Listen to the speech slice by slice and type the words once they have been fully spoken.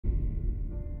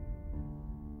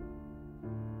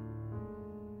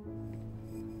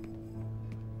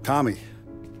Tommy,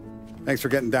 thanks for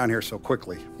getting down here so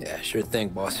quickly. Yeah, sure thing,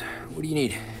 boss. What do you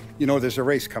need? You know, there's a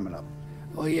race coming up.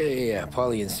 Oh, yeah.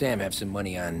 Paulie and Sam have some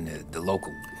money on the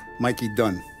local. Mikey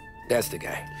Dunn. That's the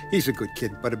guy. He's a good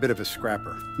kid, but a bit of a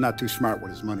scrapper. Not too smart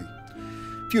with his money.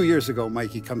 A few years ago,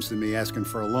 Mikey comes to me asking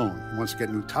for a loan. He wants to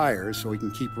get new tires so he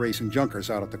can keep racing junkers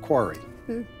out at the quarry.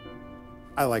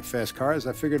 I like fast cars.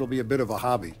 I figured it'll be a bit of a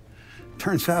hobby.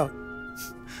 Turns out,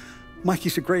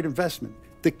 Mikey's a great investment.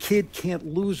 The kid can't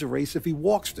lose a race if he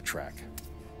walks the track.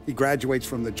 He graduates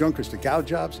from the junkers to gal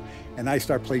jobs, and I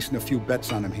start placing a few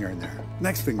bets on him here and there.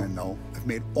 Next thing I know, I've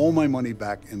made all my money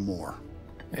back and more.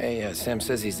 Hey, Sam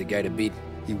says he's the guy to beat.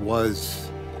 He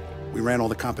was. We ran all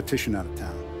the competition out of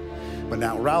town. But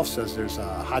now Ralph says there's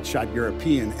a hotshot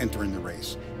European entering the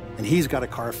race, and he's got a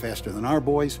car faster than our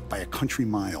boys by a country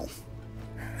mile.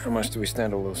 How much do we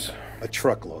stand to lose? A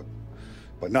truckload.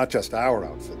 But not just our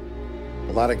outfit.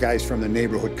 A lot of guys from the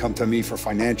neighborhood come to me for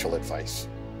financial advice.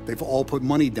 They've all put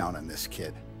money down on this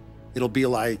kid. It'll be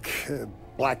like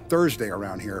Black Thursday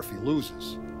around here if he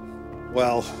loses.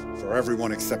 Well, for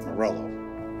everyone except Morello.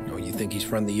 Oh, you think he's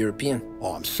from the European?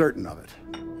 Oh, I'm certain of it.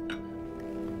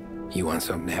 You want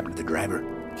something to happen to the driver?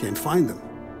 Can't find him.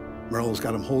 Morello's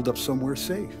got him holed up somewhere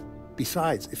safe.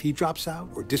 Besides, if he drops out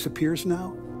or disappears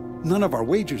now, none of our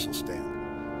wagers will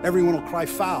stand. Everyone will cry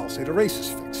foul, say the race is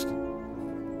fixed.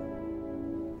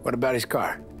 What about his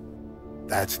car?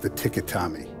 That's the ticket,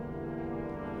 Tommy.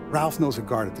 Ralph knows a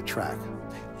guard at the track.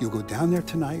 You go down there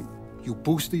tonight, you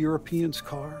boost the European's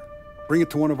car, bring it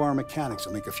to one of our mechanics,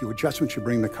 and make a few adjustments, you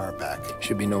bring the car back.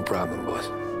 Should be no problem, boss.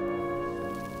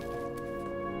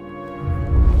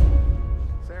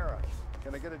 Sarah,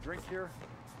 can I get a drink here?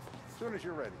 As soon as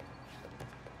you're ready.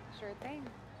 Sure thing.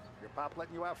 Your pop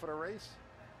letting you out for the race?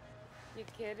 You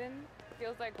kidding?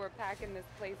 Feels like we're packing this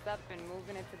place up and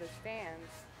moving it to the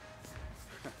stands.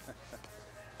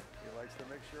 He likes to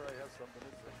make sure I have something to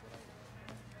drink when I...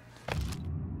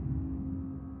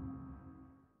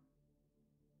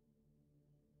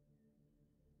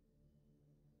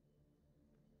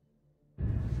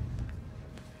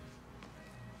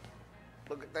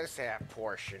 Look at this half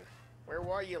portion. Where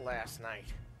were you last night?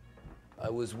 I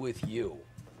was with you.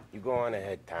 You go on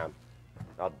ahead, Tom.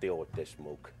 I'll deal with this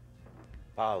mook.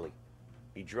 Polly,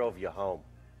 he drove you home.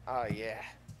 Oh, yeah.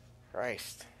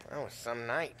 Christ, that was some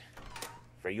night.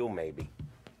 For you, maybe.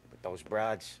 But those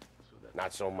broads,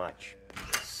 not so much.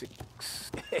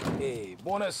 6. Hey,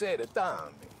 buonasera,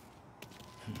 Tommy.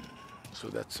 So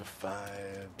that's a 5,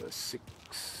 a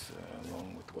 6,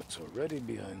 along with what's already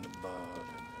behind the bar.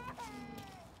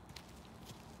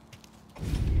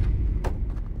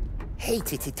 Hey,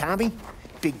 Tommy.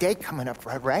 Big day coming up,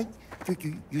 right?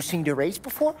 You seen the race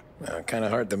before? Kind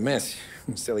of hard to miss.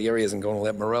 Salieri isn't going to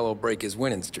let Morello break his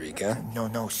winning streak, huh?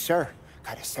 No, sir.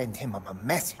 Gotta send him a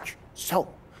message.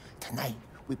 So, tonight,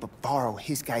 we borrow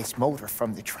his guy's motor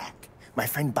from the track. My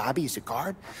friend Bobby is a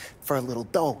guard. For a little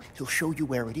dough, he'll show you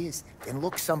where it is, then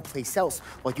look someplace else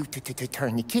while you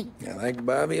turn the key. I like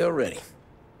Bobby already.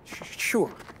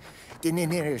 Sure. Then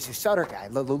there's this other guy,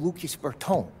 Lucas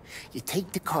Bertone. You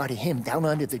take the car to him down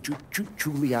under the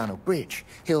Giuliano Bridge.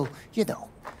 He'll,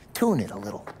 tune it a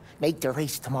little. Make the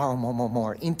race tomorrow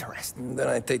more interesting. Then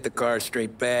I take the car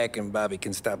straight back and Bobby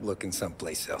can stop looking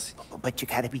someplace else. But you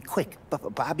gotta be quick.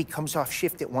 But Bobby comes off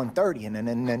shift at 1:30, and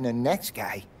then the next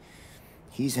guy,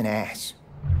 he's an ass.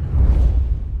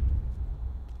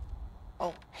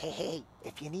 Oh, hey,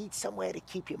 if you need somewhere to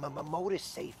keep your motor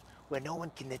safe where no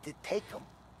one can take them,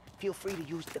 feel free to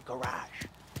use the garage.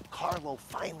 Carlo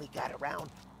finally got around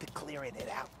to clearing it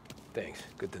out. Thanks.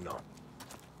 Good to know.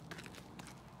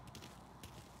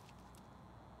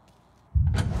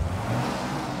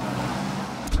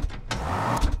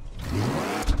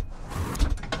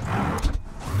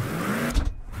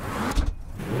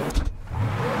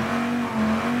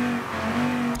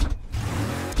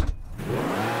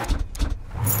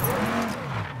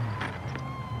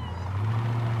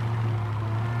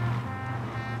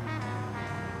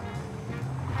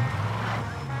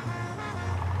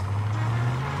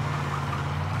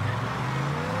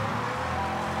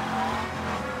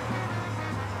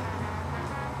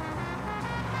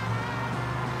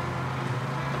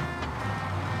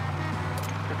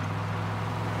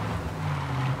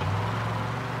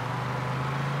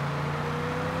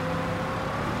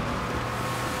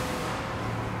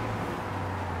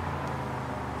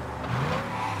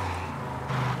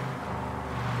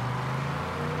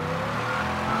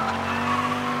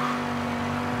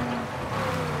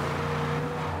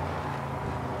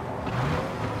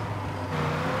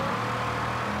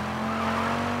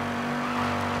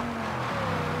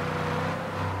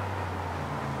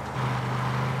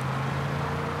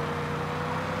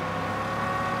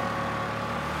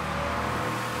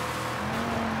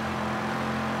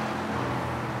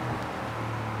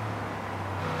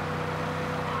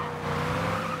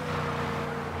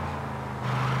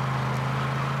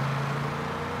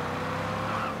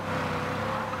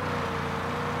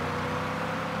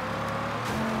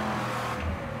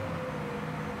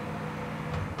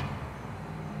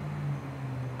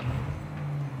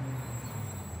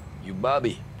 You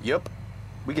Bobby? Yep.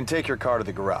 We can take your car to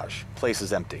the garage. Place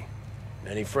is empty.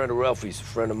 Any friend of Ralphie's, a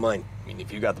friend of mine. I mean,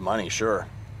 if you got the money, sure.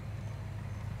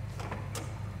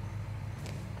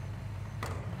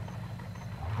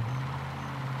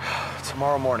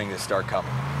 Tomorrow morning they start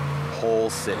coming. Whole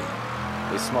city.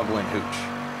 They smuggle in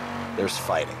hooch. There's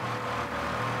fighting.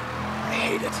 I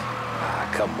hate it. Ah,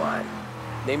 come on.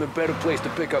 Name a better place to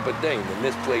pick up a dame than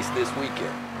this place this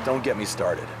weekend. Don't get me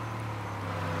started.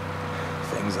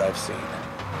 Things I've seen.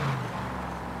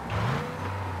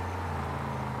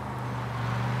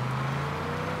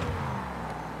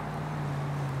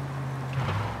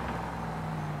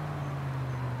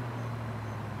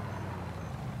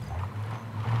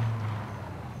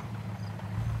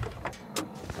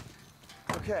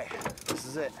 Okay, this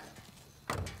is it.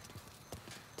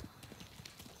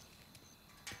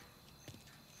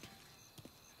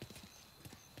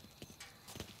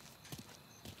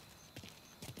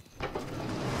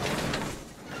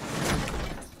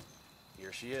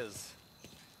 Here she is.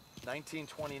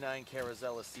 1929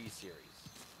 Carazella C Series.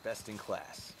 Best in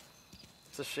class.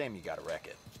 It's a shame you gotta wreck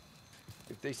it.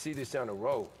 If they see this on the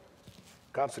road,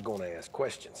 cops are gonna ask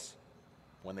questions.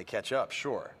 When they catch up,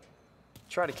 sure.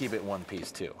 Try to keep it one piece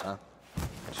too, huh?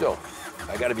 So,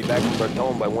 I gotta be back in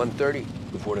Bertone by 1:30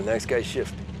 before the next guy's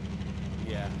shift.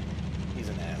 Yeah, he's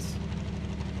an ass.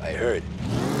 I heard.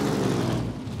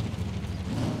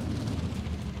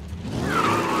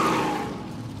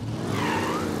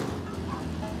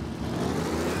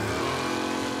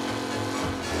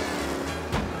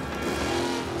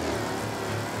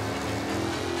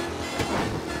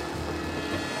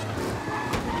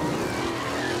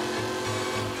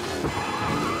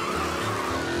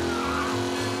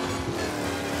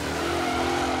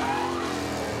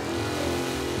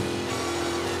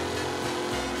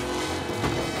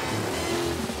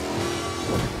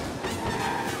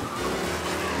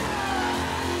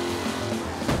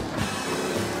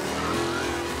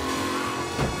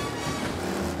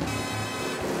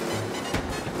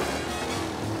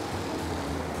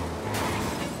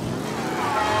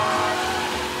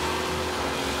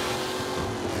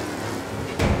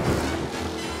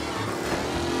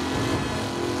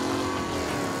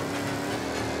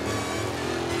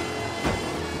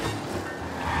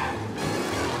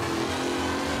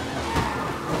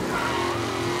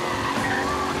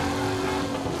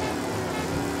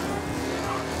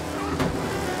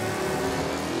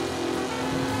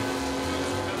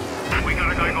 We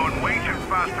got a guy going way too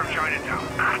fast through Chinatown.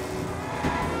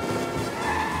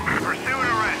 Pursue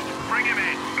and arrest. Bring him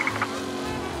in.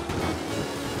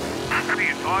 Be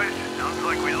advised, sounds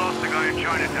like we lost the guy in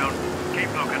Chinatown.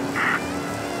 Keep looking.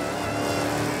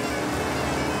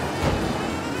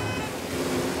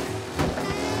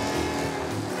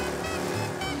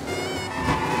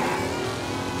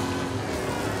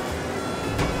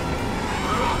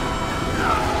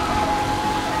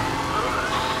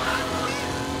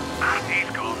 He's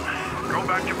gone. Go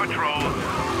back to patrol.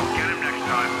 We'll get him next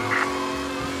time.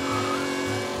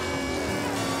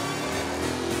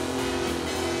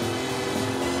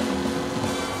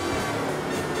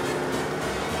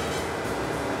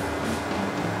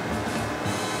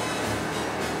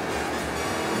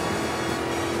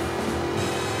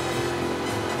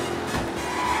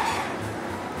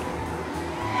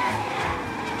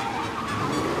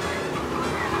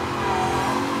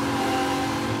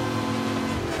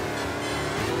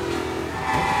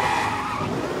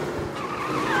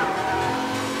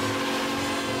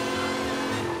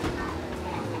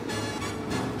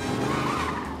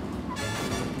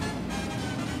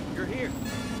 You're here.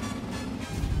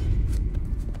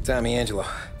 Tommy Angelo.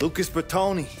 Lucas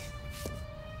Bertoni.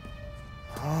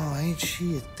 Oh, ain't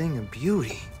she a thing of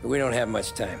beauty? We don't have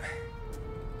much time.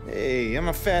 Hey, I'm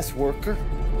a fast worker.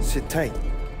 Sit tight.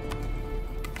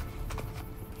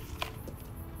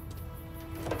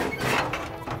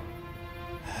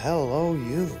 Hello,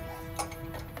 you.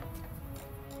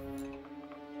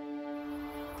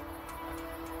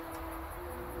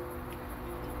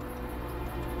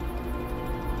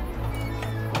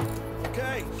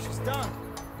 Okay, she's done.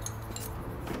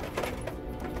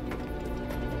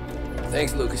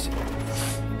 Thanks, Lucas.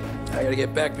 I gotta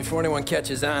get back before anyone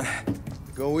catches on.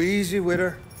 Go easy with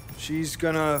her. She's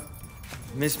gonna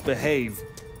misbehave.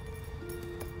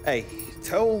 Hey,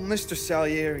 tell Mr.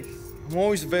 Salieri I'm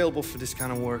always available for this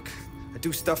kind of work. I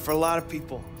do stuff for a lot of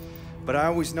people, but I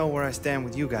always know where I stand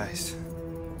with you guys.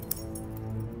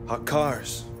 Hot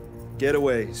cars,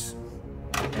 getaways,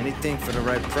 anything for the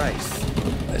right price.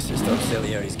 Let's just hope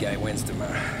Salieri's guy wins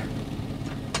tomorrow.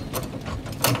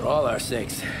 For all our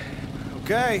sakes.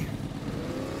 Okay.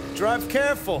 Drive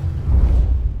careful.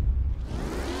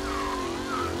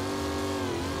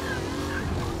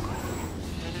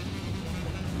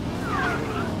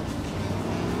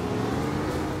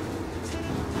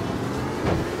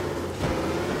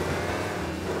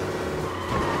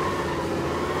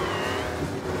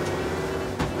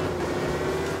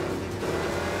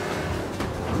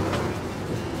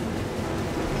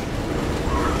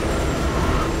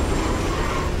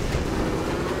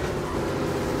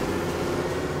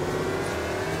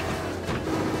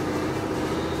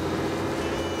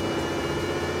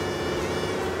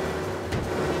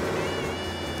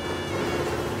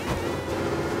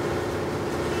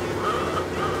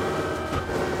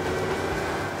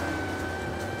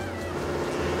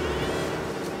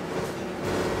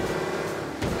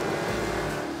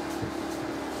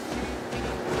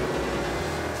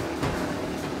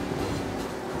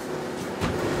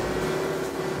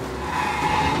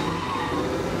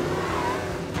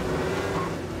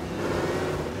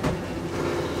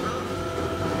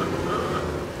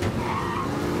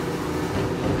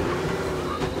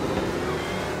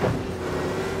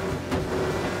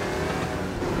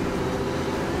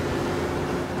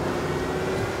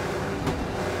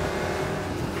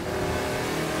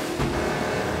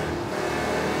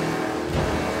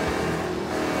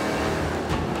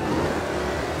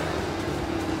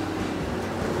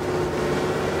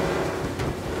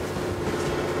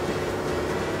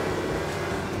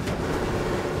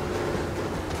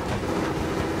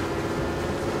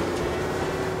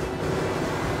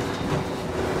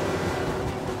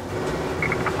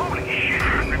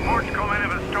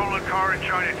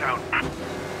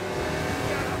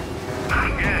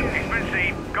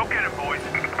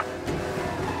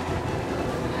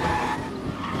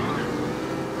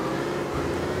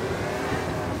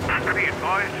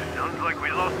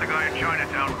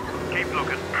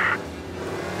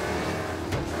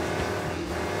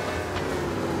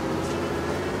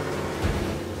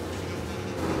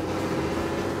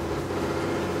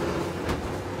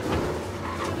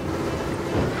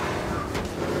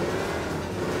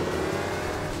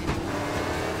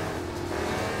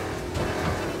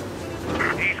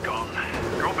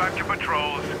 back to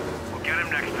patrols. We'll get him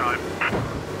next time.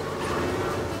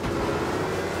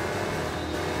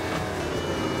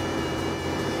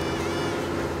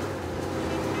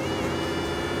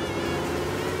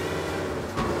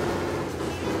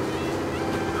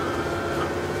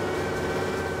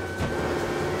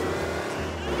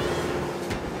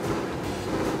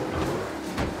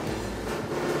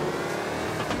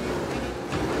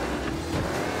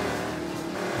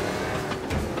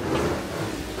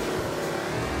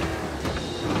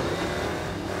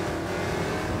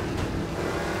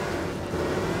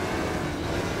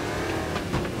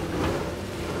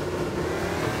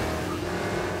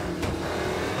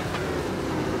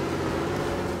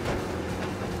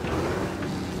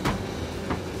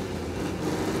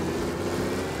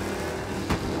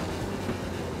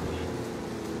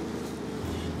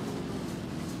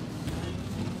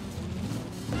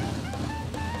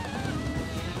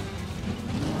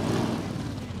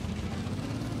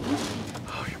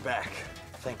 Back.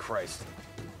 Thank Christ.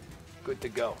 Good to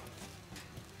go.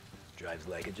 Drives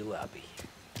like a jalopy.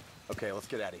 Okay, let's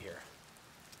get out of here.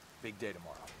 Big day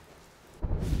tomorrow.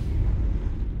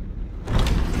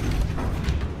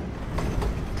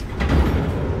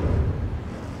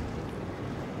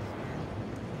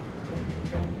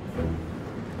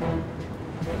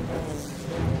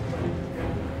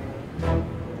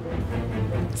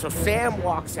 So Sam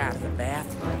walks out of the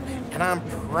bathroom, and I'm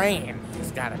praying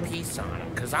he's got a piece on him,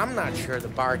 because I'm not sure the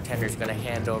bartender's gonna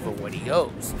hand over what he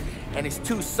owes. And his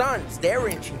two sons, they're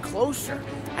inching closer.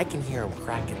 I can hear them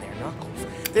cracking their knuckles.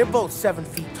 They're both 7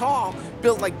 feet tall,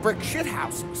 built like brick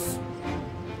shithouses.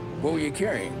 What were you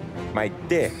carrying? My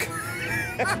dick.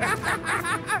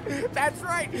 That's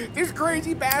right. This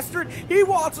crazy bastard, he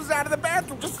waltzes out of the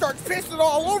bathroom, just starts pissing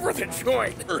all over the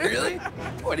joint. Really?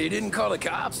 What, he didn't call the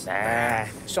cops? Nah,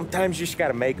 sometimes you just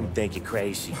gotta make them think you're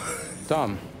crazy.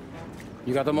 Tom,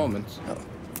 you got a moment? Oh.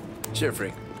 Sure,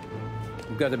 Frank.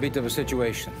 We've got a bit of a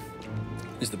situation.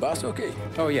 Is the boss okay?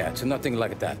 Oh, yeah, it's nothing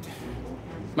like that.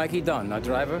 Mikey Dunn, our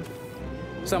driver.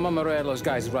 Some of Morello's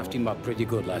guys roughed him up pretty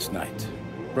good last night.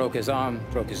 Broke his arm,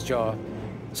 broke his jaw.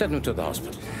 Sent him to the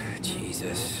hospital.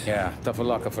 Jesus. Yeah, tough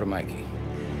luck for Mikey.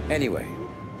 Anyway,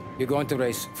 you're going to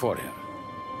race for him.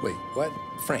 Wait, what?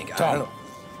 Frank, I Tom, don't...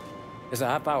 it's a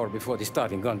half hour before the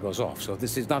starting gun goes off, so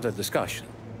this is not a discussion.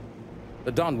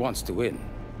 The Don wants to win,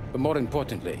 but more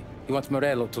importantly, he wants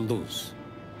Morello to lose.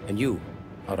 And you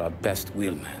are our best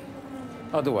wheelman.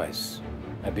 Otherwise,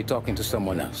 I'd be talking to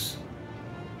someone else.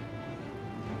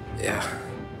 Yeah.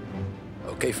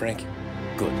 Okay, Frank.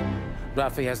 Good.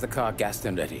 Rafi has the car gassed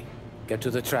and ready. Get to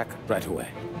the track right away.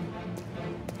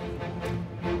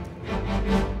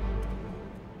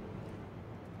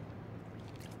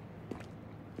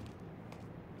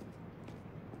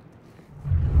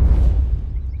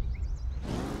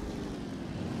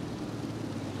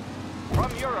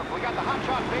 From Europe, we got the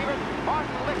hotshot favorite,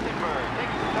 Martin Lichtenberg,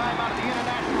 taking some time out of the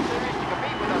International Series to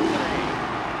compete with us today.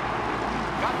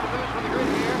 Got the news from the grid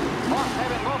here. Boss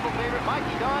Heaven local favorite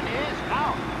Mikey Dunn is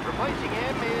out. Replacing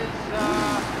him is,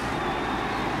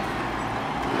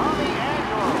 Tommy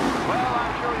Angelo. Well,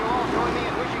 I'm sure you'll all join me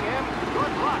in wishing him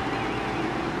good luck.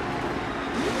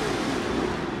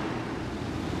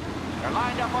 They're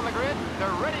lined up on the grid.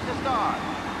 They're ready to start.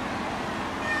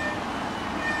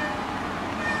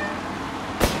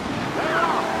 They're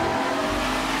off.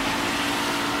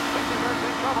 Lichtenberg's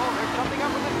in trouble. There's something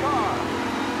up with his car.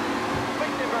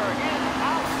 Lichtenberg is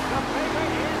out. The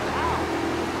favorite is out.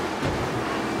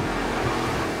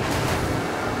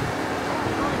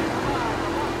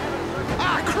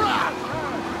 Ah, crap!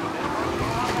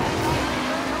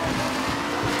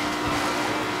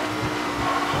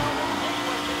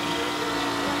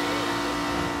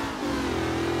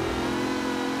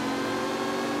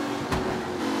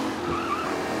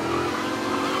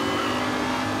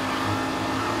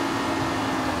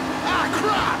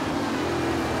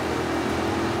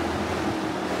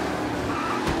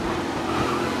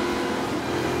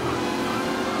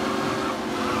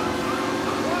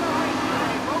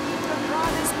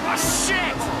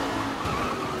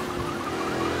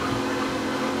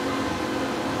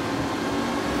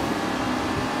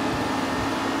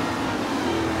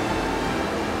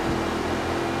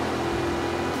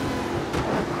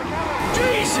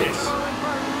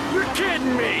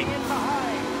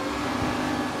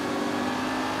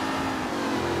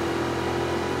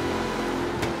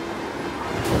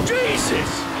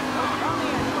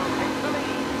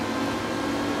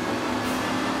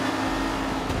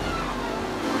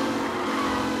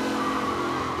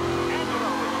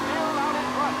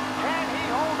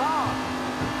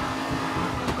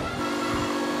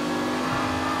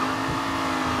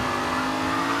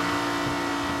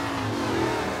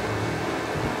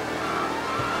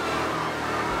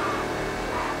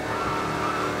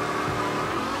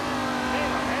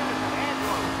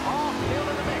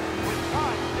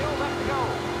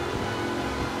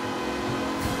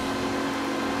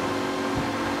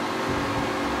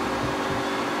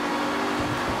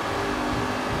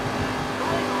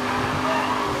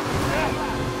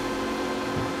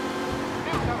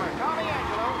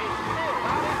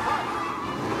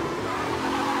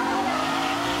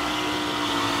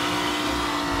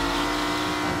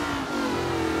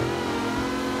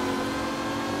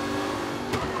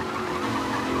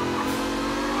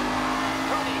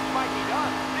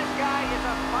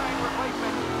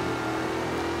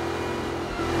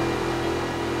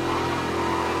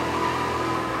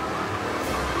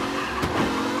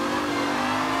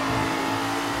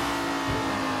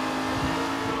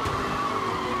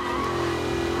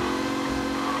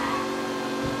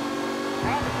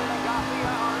 Mafia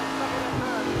are in second and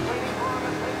third, waiting for a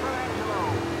mistake from Angelo.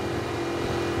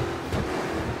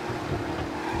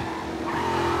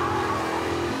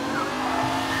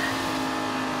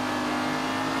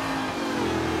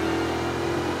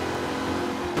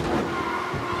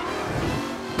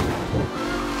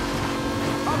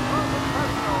 Up close and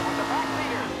personal with the back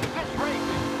leaders. This race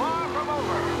is far from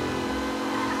over.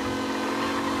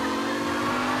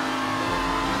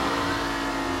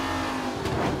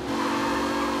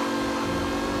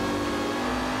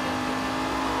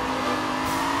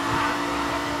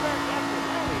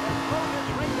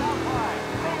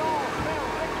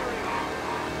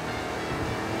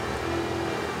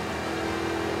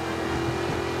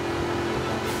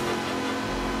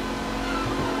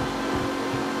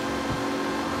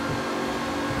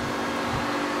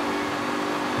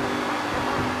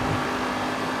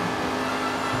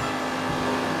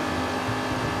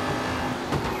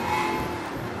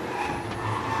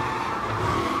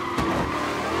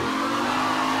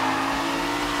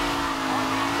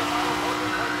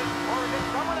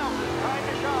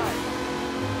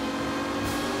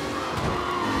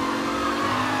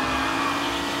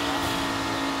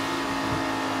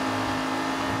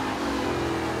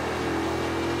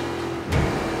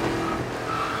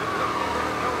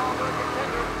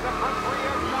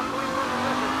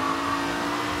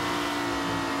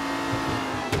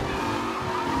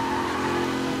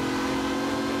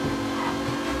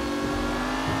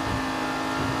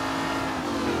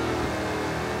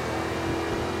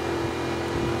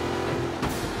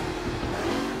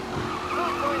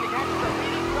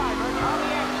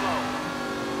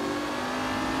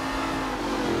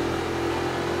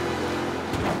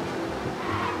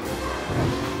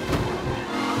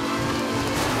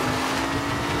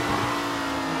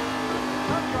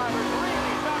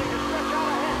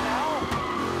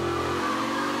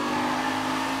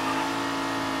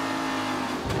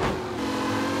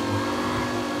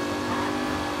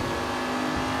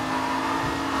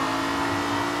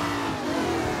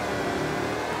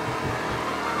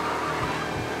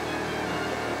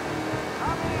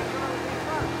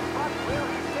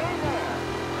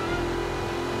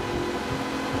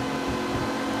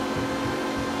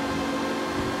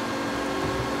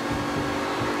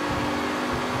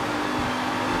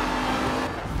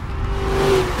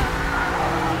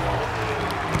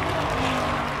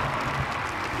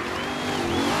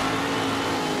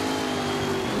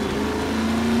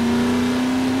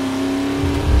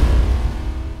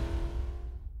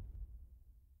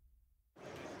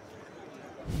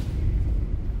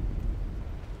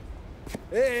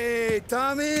 Hey,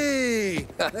 Tommy!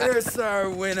 There's our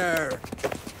winner.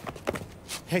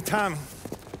 Hey, Tom.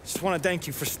 Just want to thank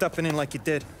you for stepping in like you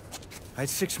did. I had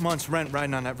 6 months rent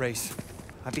riding on that race.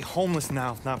 I'd be homeless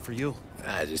now if not for you.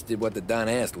 I just did what the Don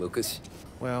asked, Lucas.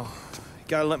 Well, you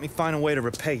gotta let me find a way to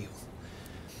repay you.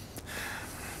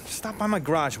 Stop by my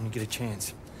garage when you get a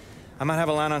chance. I might have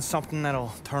a line on something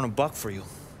that'll turn $1 for you.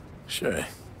 Sure.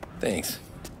 Thanks.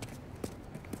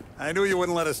 I knew you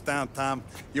wouldn't let us down, Tom.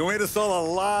 You made us all a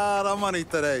lot of money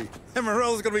today. And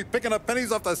Morello's gonna be picking up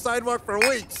pennies off the sidewalk for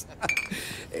weeks.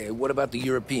 Hey, what about the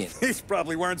European? He's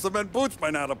probably wearing cement boots by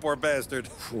now, the poor bastard.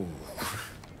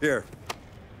 Here.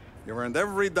 You've earned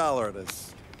every dollar of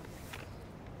this.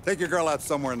 Take your girl out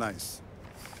somewhere nice.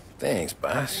 Thanance,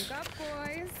 boss. Wake up,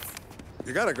 boys.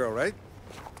 You got a girl, right?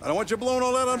 I don't want you blowing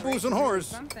all that on booze and whores.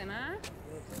 Something, huh?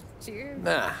 Cheers.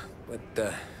 Nah,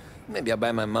 but, maybe I'll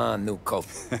buy my ma a new coat.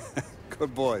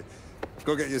 Good boy.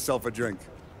 Go get yourself a drink.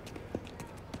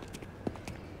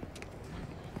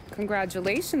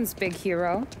 Congratulations, big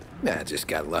hero. Nah, I just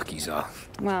got lucky's all.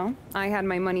 Well, I had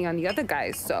my money on the other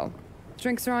guys, so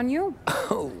drinks are on you.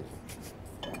 Oh.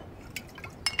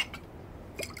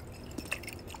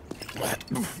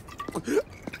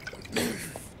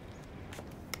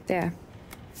 There.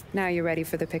 Now you're ready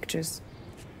for the pictures.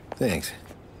 Thanks.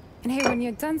 And hey, when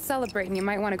you're done celebrating, you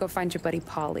might want to go find your buddy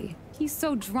Paulie. He's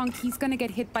so drunk, he's gonna get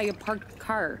hit by a parked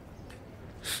car.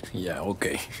 Yeah,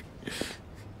 okay.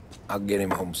 I'll get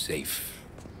him home safe.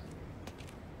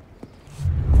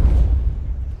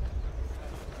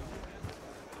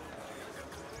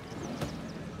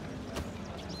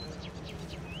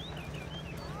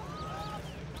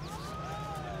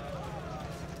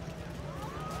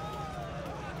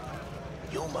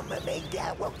 Your mama made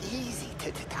that work easy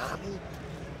to Tommy.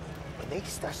 When they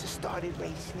started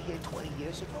racing here 20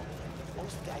 years ago,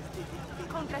 most guys didn't.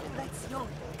 Congratulations,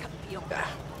 campeón.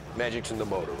 Magic's in the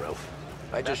motor, Ralph.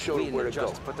 I just showed him where to go.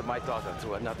 Just put my daughter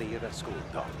through another year at school,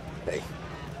 Doc. Hey,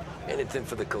 anything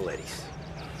for the Colettis.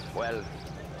 Well,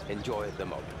 enjoy the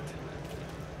moment.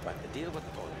 But the deal with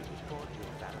the police was good. You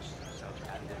embarrassed yourself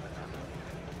and in the family.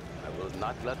 I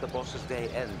not let the boss's day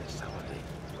end this holiday.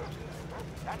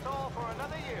 That's all for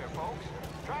another year, folks.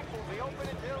 Track will be open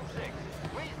until 6.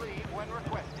 Please leave when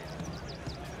requested.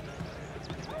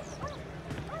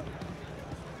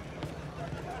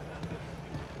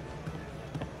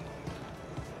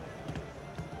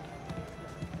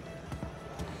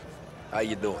 How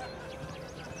you doing?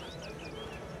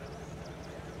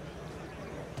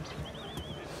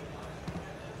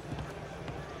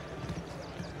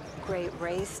 Great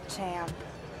race, champ.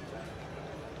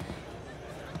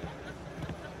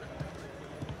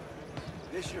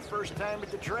 This your first time at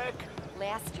the track?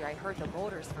 Last year I heard the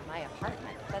motors for my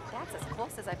apartment, but that's as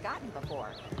close as I've gotten before.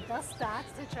 They'll start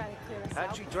to try to clear us out.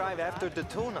 How'd you drive after the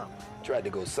tune-up? Tried to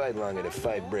go sidelong at the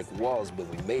 5 brick walls, but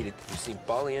we made it. You seen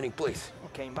Polly any place?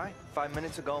 Came by 5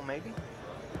 minutes ago, maybe.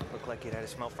 Looked like it had a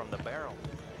smell from the barrel.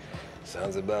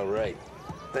 Sounds about right.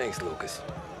 Thanks, Lucas.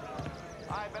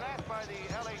 I've been asked by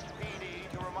the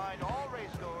LHPD to remind all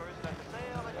racegoers that the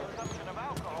sale and consumption of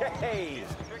alcohol... Hey!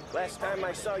 Last time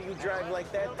I saw you drive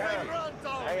like that, Tom,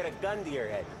 I had a gun to your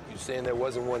head. You saying there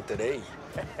wasn't one today?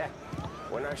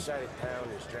 When our side of town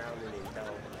is drowning in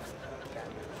dough, God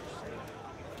knows the same.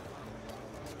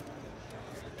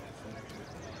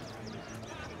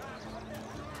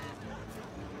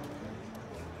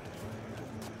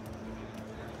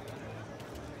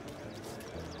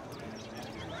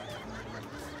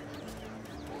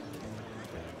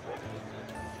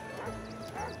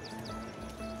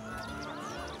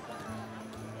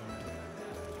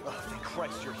 Oh, thank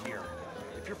Christ you're here.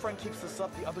 If your friend keeps this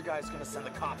up, the other guy's gonna send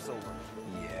the cops over.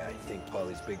 Yeah, I think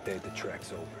Polly's big day at the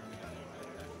track's over.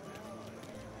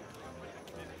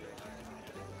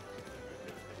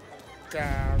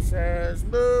 Cow says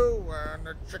moo and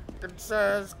the chicken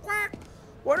says quack.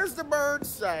 What does the bird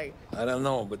say? I don't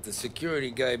know, but the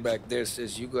security guy back there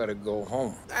says you gotta go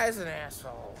home. Guy's an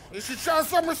asshole. You should show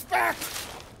some respect.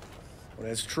 Well,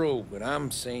 that's true, but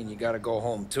I'm saying you gotta go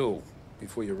home too,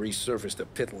 before you resurface the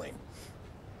pit lane.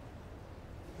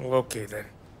 Well, okay then.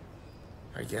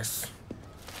 I guess.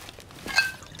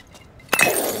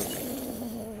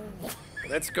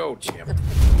 Let's go, champ.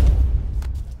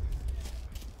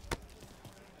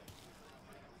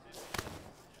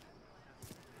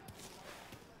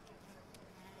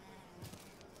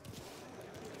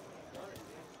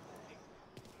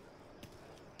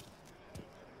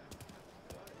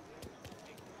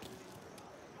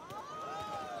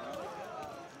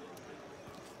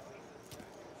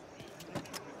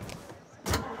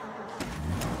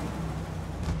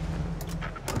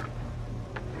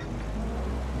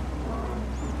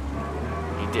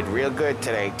 Did real good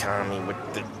today, Tommy, with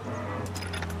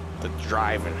the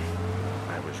driving.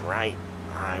 I was right.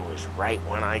 I was right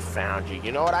when I found you.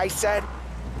 You know what I said?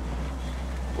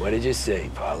 What did you say,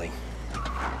 Polly?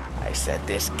 I said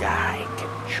this guy can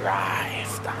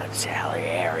drive, Don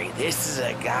Salieri. This is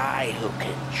a guy who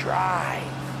can drive.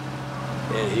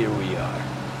 And here we are.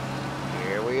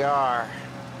 Here we are.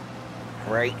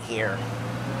 Right here.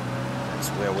 That's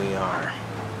where we are.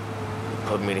 You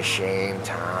put me to shame,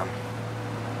 Tom.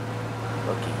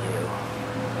 Look at you.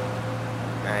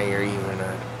 Now you're even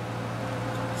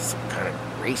some kind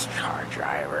of race car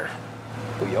driver.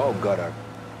 We all got our...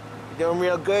 You're doing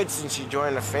real good since you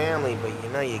joined the family, but you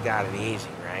know you got it easy,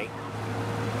 right?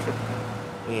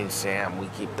 Me and Sam, we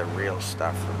keep the real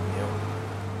stuff from you.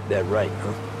 That right,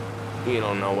 huh? You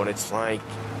don't know what it's like.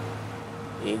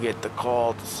 You get the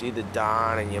call to see the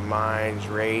Don and your mind's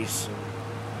race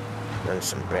and done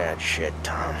some bad shit,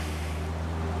 Tom.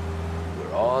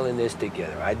 We're all in this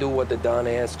together. I do what the Don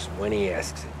asks when he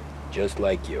asks it. Just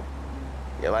like you.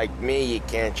 You're like me, you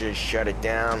can't just shut it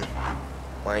down,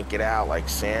 blank it out like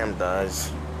Sam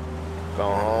does. Go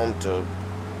home to...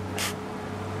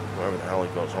 wherever the hell he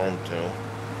goes home to.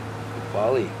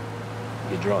 Polly,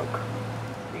 you're drunk.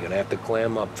 You're gonna have to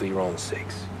clam up for your own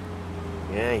sakes.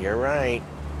 Yeah, you're right.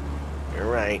 You're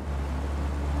right.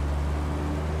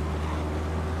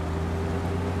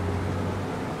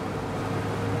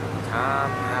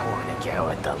 Tom, I want to get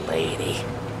with the lady.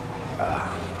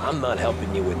 I'm not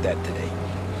helping you with that today.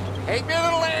 Take me to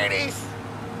the ladies!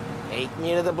 Take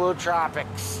me to the Blue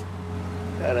Tropics.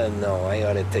 I don't know. I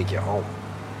ought to take you home.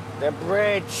 The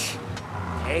bridge.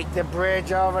 Take the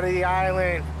bridge over to the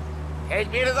island.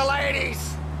 Take me to the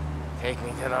ladies. Take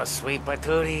me to those sweet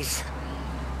patooties.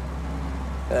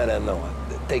 I don't know.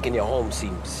 Taking you home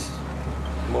seems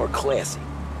more classy.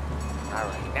 All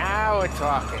right, now we're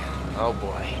talking. Oh,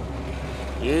 boy.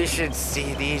 You should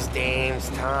see these dames,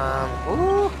 Tom.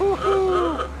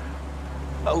 Ooh-hoo-hoo.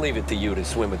 I'll leave it to you to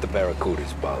swim with the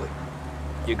barracudas, Polly.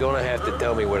 You're gonna have to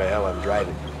tell me where the hell I'm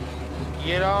driving.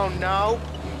 You don't know?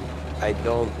 I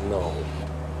don't know.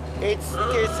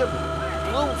 There's a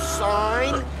blue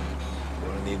sign.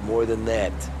 Gonna need more than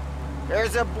that.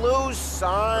 There's a blue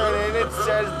sign, and it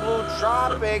says Blue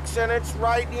Tropics, and it's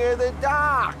right near the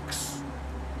docks.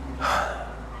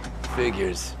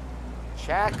 Figures.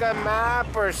 Check a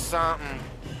map or something.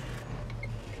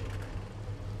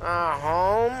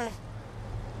 Home?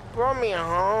 Brought me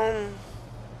home.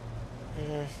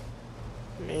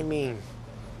 Maybe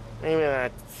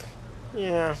that's,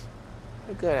 yeah,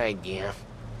 a good idea.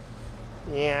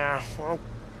 Yeah, well,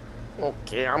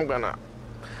 okay, I'm gonna...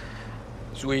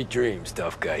 Sweet dreams,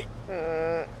 tough guy.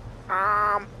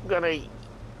 I'm gonna...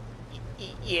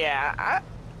 Yeah,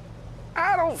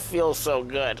 I don't feel so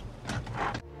good.